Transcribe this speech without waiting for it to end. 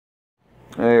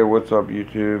Hey, what's up,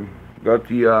 YouTube? Got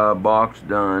the box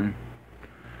done.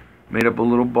 Made up a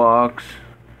little box,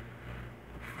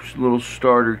 just a little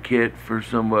starter kit for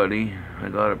somebody. I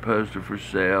got it posted for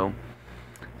sale.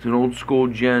 It's an old school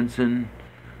Jensen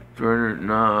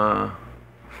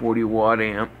 340 watt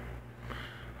amp.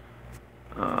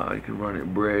 You can run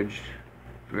it bridged,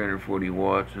 340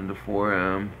 watts into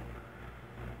 4M.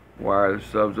 Wire the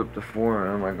subs up to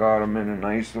 4M. I got them in a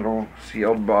nice little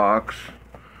sealed box.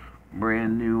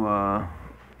 Brand new,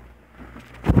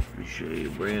 let me show you,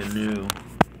 brand new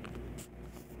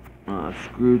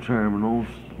screw terminals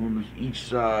on each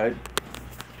side.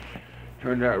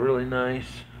 Turned out really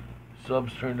nice.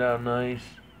 Subs turned out nice.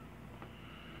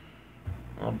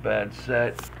 Not bad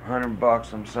set.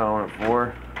 $100 I'm selling it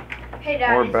for. Hey,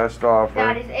 Dad. Or best offer.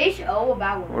 Dad, is H.O.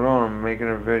 about Hold on, I'm making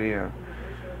a video.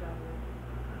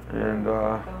 And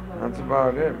that's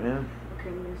about it, man.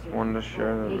 Just wanted to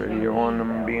share the video on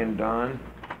them being done.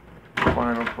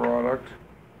 Final product.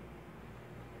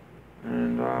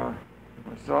 And I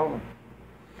sell them.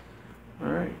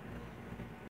 Alright.